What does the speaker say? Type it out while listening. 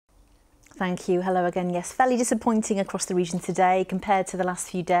Thank you. Hello again. Yes, fairly disappointing across the region today compared to the last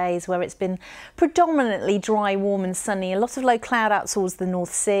few days where it's been predominantly dry, warm and sunny. A lot of low cloud out towards the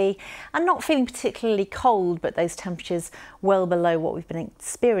North Sea and not feeling particularly cold, but those temperatures well below what we've been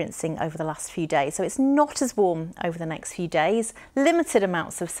experiencing over the last few days. So it's not as warm over the next few days. Limited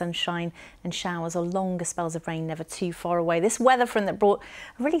amounts of sunshine and showers or longer spells of rain never too far away. This weather front that brought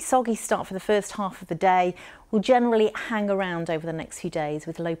a really soggy start for the first half of the day will generally hang around over the next few days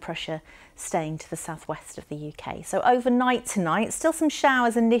with low pressure staying to the southwest of the UK. So overnight tonight, still some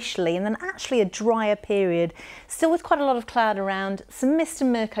showers initially and then actually a drier period, still with quite a lot of cloud around, some mist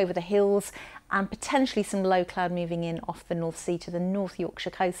and murk over the hills and potentially some low cloud moving in off the North Sea to the North Yorkshire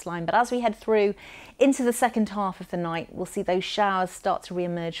coastline. But as we head through into the second half of the night, we'll see those showers start to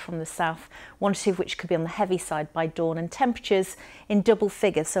re-emerge from the south, one or two of which could be on the heavy side by dawn, and temperatures in double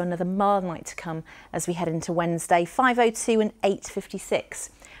figures, so another mild night to come as we head into Wednesday, 5:02 and 8:56.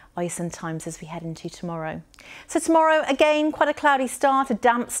 Ice and times as we head into tomorrow. So tomorrow, again, quite a cloudy start, a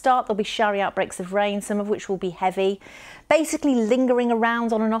damp start. There'll be showery outbreaks of rain, some of which will be heavy, basically lingering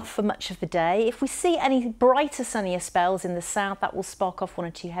around on and off for much of the day. If we see any brighter, sunnier spells in the south, that will spark off one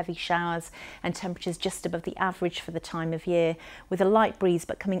or two heavy showers and temperatures just above the average for the time of year, with a light breeze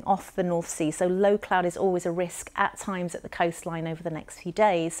but coming off the North Sea. So low cloud is always a risk at times at the coastline over the next few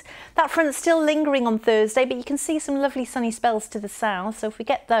days. That front's still lingering on Thursday, but you can see some lovely sunny spells to the south. So if we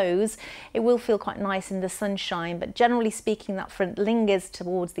get those, it will feel quite nice in the sunshine, but generally speaking that front lingers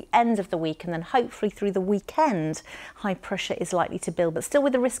towards the end of the week, and then hopefully through the weekend high pressure is likely to build, but still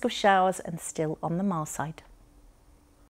with the risk of showers and still on the mild side.